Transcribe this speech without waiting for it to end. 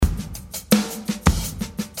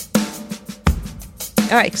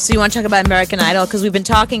All right, so you want to talk about American Idol? Because we've been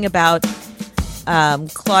talking about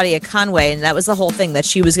Claudia Conway, and that was the whole thing, that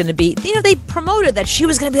she was going to be, they promoted that she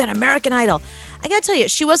was going to be on American Idol. I got to tell you,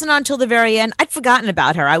 she wasn't on until the very end. I'd forgotten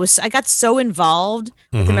about her. I got so involved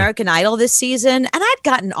with American Idol this season, and I'd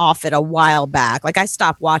gotten off it a while back. Like, I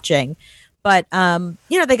stopped watching. But,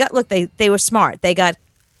 they were smart. They got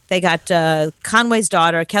Conway's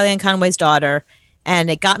daughter, Kellyanne Conway's daughter,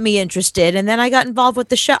 and it got me interested. And then I got involved with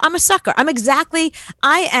the show. I'm a sucker.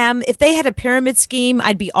 If they had a pyramid scheme,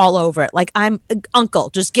 I'd be all over it. Like, I'm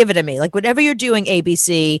uncle, just give it to me. Like, whatever you're doing,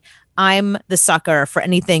 ABC, I'm the sucker for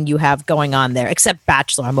anything you have going on there, except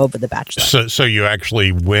Bachelor. I'm over the Bachelor. So you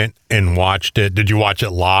actually went and watched it. Did you watch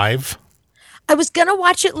it live? I was going to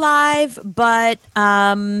watch it live, but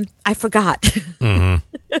I forgot.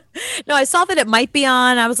 No, I saw that it might be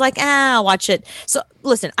on. I was like, I'll watch it. So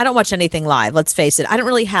listen, I don't watch anything live. Let's face it. I don't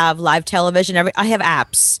really have live television. I have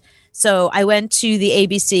apps. So I went to the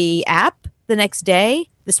ABC app the next day,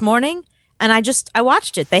 this morning, and I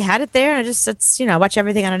watched it. They had it there. And I watch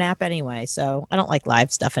everything on an app anyway. So I don't like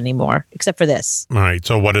live stuff anymore, except for this. All right.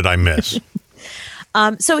 So what did I miss?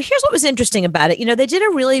 So here's what was interesting about it. They did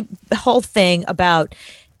a really whole thing about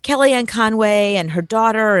Kellyanne Conway and her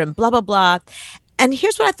daughter and blah, blah, blah. And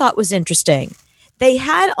here's what I thought was interesting. They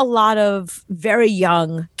had a lot of very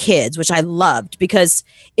young kids, which I loved, because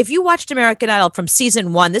if you watched American Idol from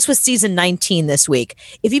season 1, this was season 19 this week.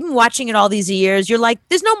 If you've been watching it all these years, you're like,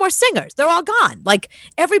 there's no more singers. They're all gone. Like,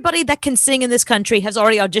 everybody that can sing in this country has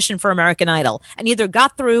already auditioned for American Idol and either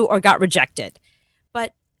got through or got rejected.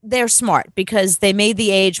 But they're smart because they made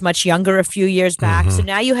the age much younger a few years back. So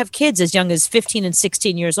now you have kids as young as 15 and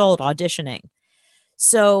 16 years old auditioning.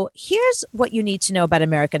 So here's what you need to know about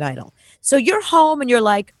American Idol. So you're home and you're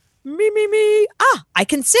like, me. I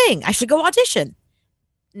can sing. I should go audition.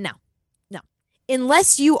 No.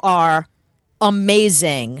 Unless you are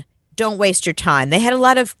amazing, don't waste your time. They had a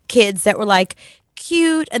lot of kids that were like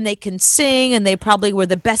cute and they can sing and they probably were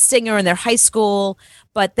the best singer in their high school,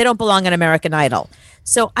 but they don't belong on American Idol.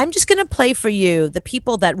 So I'm just going to play for you the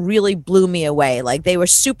people that really blew me away. Like, they were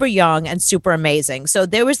super young and super amazing. So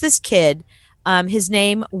there was this kid. His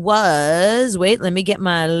name was, let me get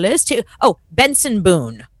my list here. Oh, Benson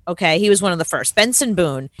Boone. Okay, he was one of the first. Benson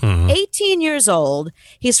Boone, 18 years old.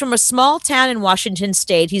 He's from a small town in Washington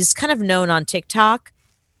State. He's kind of known on TikTok.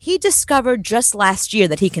 He discovered just last year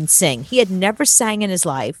that he can sing. He had never sang in his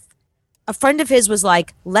life. A friend of his was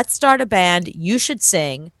like, let's start a band. You should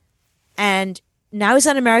sing. And now he's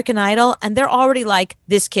on American Idol, and they're already like,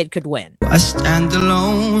 this kid could win. I stand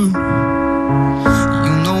alone.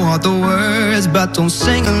 All the words, but don't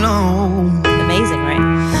sing alone. Amazing, right?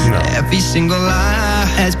 No. Every single eye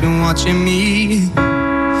has been watching me,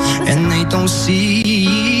 and they don't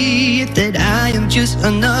see that I am just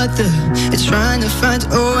another. It's trying to find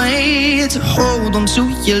a way to hold on to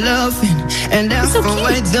your loving and laugh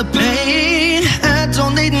away the pain. I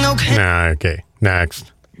don't need no care. Nah, okay.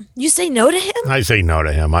 Next. You say no to him? I say no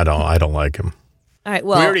to him. I don't like him. All right,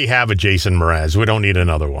 well, we already have a Jason Mraz. We don't need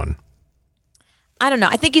another one. I don't know.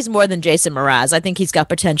 I think he's more than Jason Mraz. I think he's got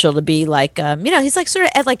potential to be like, he's like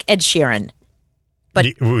sort of like Ed Sheeran. But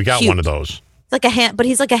we got cute. One of those. Like but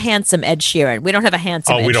he's like a handsome Ed Sheeran. We don't have a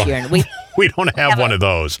handsome Ed Sheeran. We don't have one of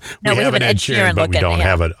those. No, we have an Ed Sheeran but we don't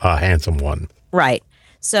have a handsome one. Right.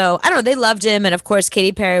 So, I don't know. They loved him. And, of course,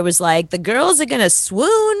 Katy Perry was like, the girls are going to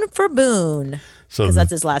swoon for Boone. Because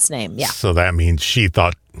that's his last name. Yeah. So that means she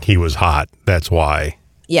thought he was hot. That's why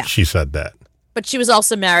she said that. But she was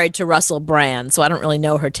also married to Russell Brand, so I don't really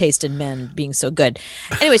know her taste in men being so good.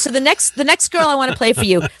 Anyway, so the next girl I want to play for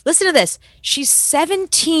you, listen to this. She's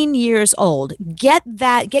 17 years old. Get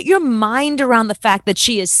your mind around the fact that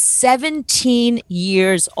she is 17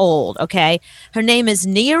 years old, okay? Her name is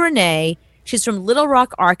Nia Renee. She's from Little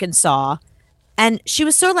Rock, Arkansas. And she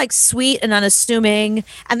was so like sweet and unassuming,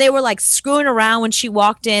 and they were like screwing around when she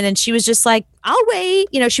walked in, and she was just like, I'll wait.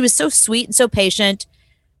 She was so sweet and so patient.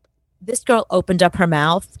 This girl opened up her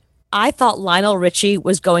mouth. I thought Lionel Richie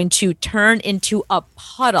was going to turn into a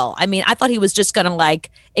puddle. I mean, I thought he was just going to like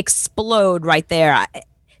explode right there.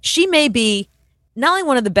 She may be not only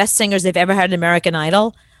one of the best singers they've ever had in American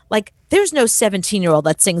Idol. Like, there's no 17-year-old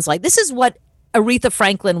that sings like this. Is what Aretha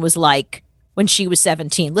Franklin was like when she was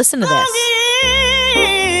 17. Listen to this.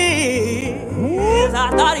 I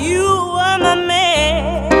thought you were my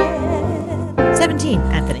man. 17,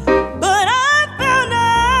 Anthony.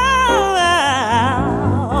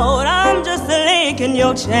 In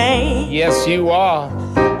your chain. Yes, you are.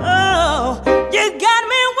 Oh, you got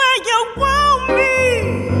me where you want me.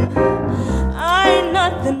 I ain't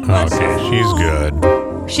nothing but okay, she's good.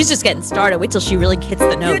 She's just getting started. Wait till she really hits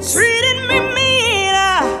the notes. You treated me mean.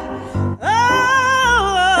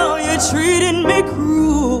 treated me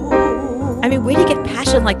cruel. I mean, where do you get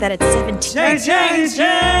passion like that at 17? Chain, chain,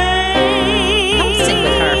 chain. Come sing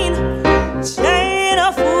with her. Chain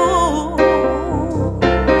of fools.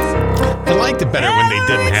 I liked it better when they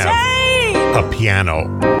didn't have a piano.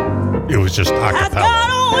 It was just a cappella.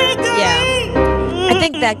 Yeah. I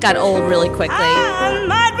think that got old really quickly. I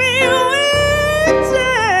might be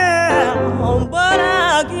weak, but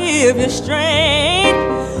I'll give you strength.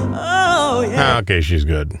 Oh, yeah. Okay, she's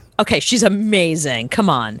good. Okay, she's amazing. Come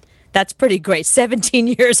on. That's pretty great. 17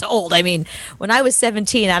 years old. I mean, when I was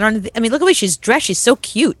 17, look at the way she's dressed. She's so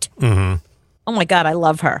cute. Mm-hmm. Oh my God, I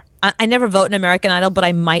love her. I never vote in American Idol, but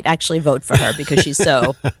I might actually vote for her because she's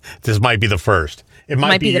so... This might be the first. It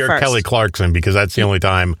might be your first. Kelly Clarkson, because that's the only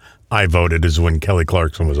time I voted is when Kelly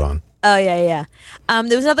Clarkson was on. Oh, yeah. There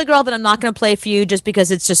was another girl that I'm not going to play for you just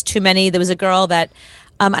because it's just too many. There was a girl that...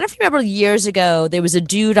 I don't know if you remember years ago, there was a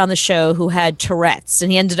dude on the show who had Tourette's,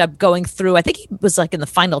 and he ended up going through, I think he was like in the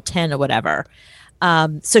final 10 or whatever.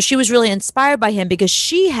 So she was really inspired by him because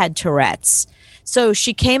she had Tourette's. So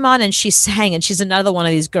she came on and she sang, and she's another one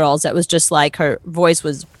of these girls that was just like, her voice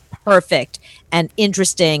was perfect and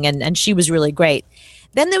interesting, and she was really great.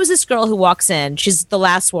 Then there was this girl who walks in. She's the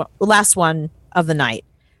last one of the night.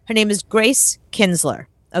 Her name is Grace Kinsler.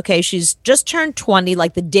 Okay, she's just turned 20,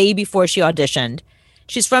 like the day before she auditioned.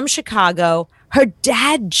 She's from Chicago. Her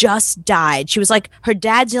dad just died. She was like, her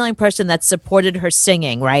dad's the only person that supported her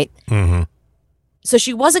singing, right? Mm-hmm. So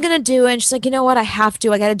she wasn't going to do it. And she's like, you know what? I have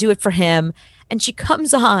to. I got to do it for him. And she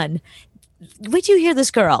comes on. Wait till you hear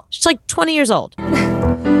this girl. She's like 20 years old. You're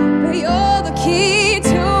the key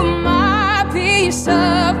to my peace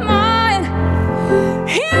of mind.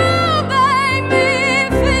 You make me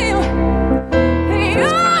feel.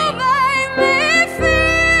 You make me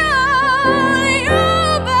feel. You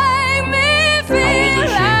make me feel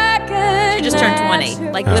like she just turned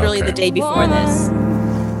 20, like literally the day before this.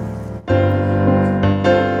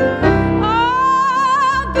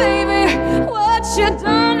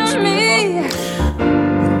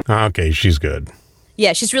 Okay, she's good.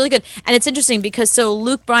 Yeah, she's really good. And it's interesting because so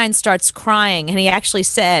Luke Bryan starts crying, and he actually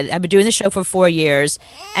said, I've been doing the show for 4 years,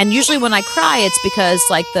 and usually when I cry, it's because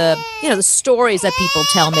like the stories that people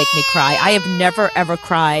tell make me cry. I have never, ever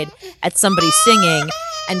cried at somebody singing,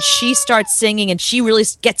 and she starts singing, and she really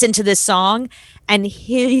gets into this song, and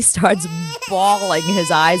he starts bawling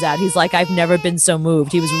his eyes out. He's like, I've never been so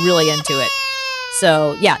moved. He was really into it.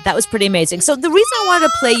 So, yeah, that was pretty amazing. So the reason I wanted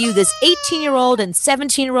to play you this 18-year-old and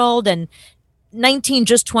 17-year-old and 19,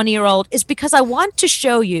 just 20-year-old is because I want to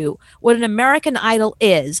show you what an American Idol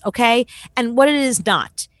is, okay, and what it is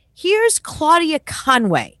not. Here's Claudia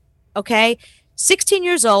Conway, okay, 16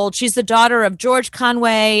 years old. She's the daughter of George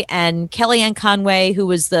Conway and Kellyanne Conway, who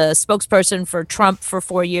was the spokesperson for Trump for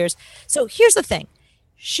 4 years. So here's the thing.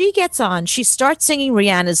 She gets on. She starts singing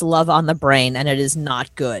Rihanna's Love on the Brain, and it is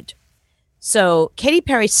not good. So Katy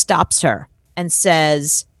Perry stops her and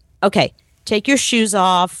says, okay, take your shoes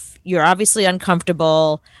off. You're obviously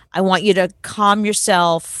uncomfortable. I want you to calm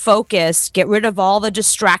yourself, focus, get rid of all the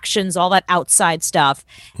distractions, all that outside stuff,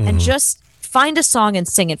 and just find a song and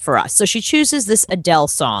sing it for us. So she chooses this Adele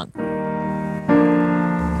song.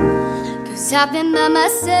 'Cause I've been by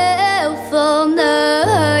myself all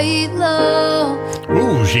night long.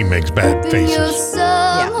 Ooh, she makes bad faces.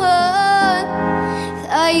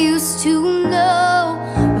 I used to know.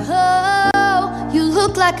 Oh, you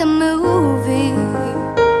look like a movie.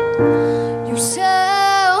 You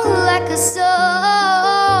sound like a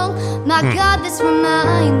song. My God, this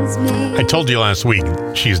reminds me. I told you last week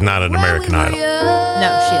she's not an American Idol.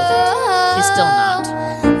 No, she isn't. She's still not.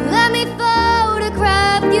 Let me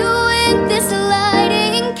photograph you in this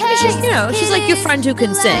lighting case. She's like your friend who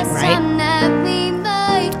can sing, right?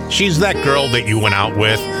 She's that girl that you went out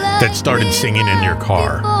with that started singing in your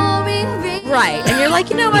car. Right. And you're like,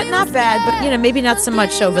 you know what? Not bad, but, maybe not so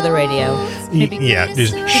much over the radio. Maybe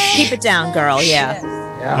just keep it down, girl. Yeah.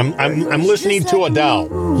 I'm listening to Adele.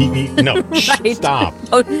 No, right. Stop.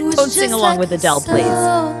 Don't sing along with Adele, please.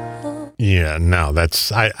 Yeah, no,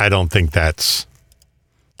 I don't think that's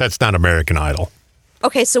not American Idol.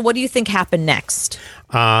 Okay, so what do you think happened next?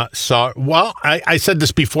 I said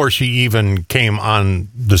this before she even came on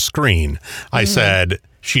the screen. I said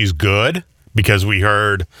she's good because we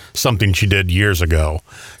heard something she did years ago.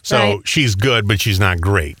 So She's good, but she's not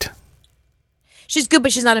great. She's good,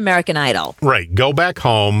 but she's not American Idol. Right. Go back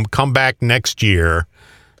home, come back next year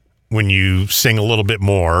when you sing a little bit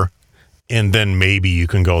more, and then maybe you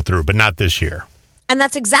can go through, but not this year. And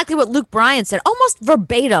that's exactly what Luke Bryan said, almost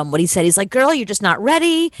verbatim what he said. He's like, girl, you're just not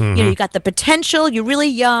ready. You know, you got the potential. You're really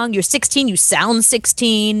young. You're 16. You sound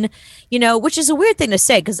 16, you know, which is a weird thing to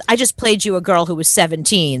say because I just played you a girl who was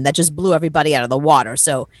 17 that just blew everybody out of the water.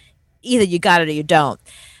 So either you got it or you don't.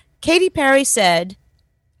 Katy Perry said,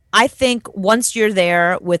 I think once you're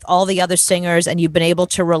there with all the other singers and you've been able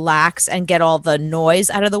to relax and get all the noise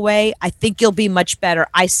out of the way, I think you'll be much better.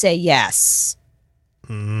 I say yes.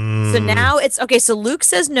 So now it's okay. So Luke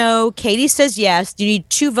says no. Katie says yes. You need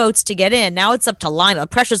 2 votes to get in. Now it's up to Lionel.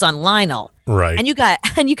 Pressure's on Lionel. Right. And you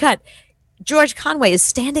got George Conway is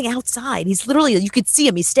standing outside. He's literally, you could see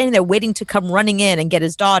him. He's standing there waiting to come running in and get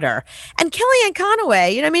his daughter. And Kellyanne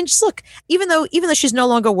Conway, you know what I mean? Just look, even though she's no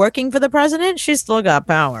longer working for the president, she's still got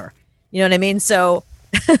power. You know what I mean? So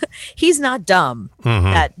he's not dumb,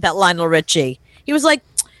 that Lionel Richie. He was like,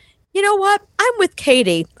 you know what? I'm with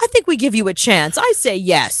Katie. I think we give you a chance. I say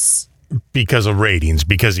yes. Because of ratings,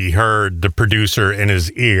 because he heard the producer in his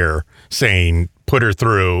ear saying, put her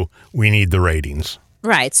through. We need the ratings.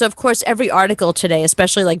 Right. So, of course, every article today,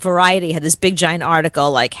 especially like Variety, had this big giant article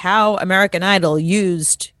like how American Idol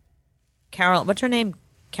used what's her name?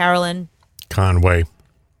 Claudia Conway.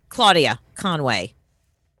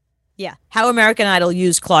 Yeah. How American Idol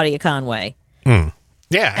used Claudia Conway.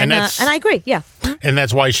 Yeah. And I agree. Yeah. And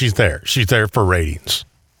that's why she's there. She's there for ratings.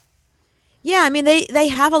 Yeah, I mean they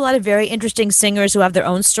have a lot of very interesting singers who have their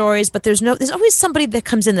own stories, but there's always somebody that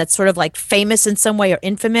comes in that's sort of like famous in some way or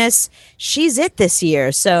infamous. She's it this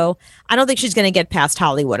year, so I don't think she's going to get past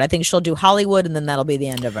Hollywood. I think she'll do Hollywood, and then that'll be the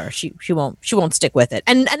end of her. She won't stick with it,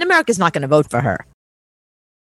 and America's not going to vote for her.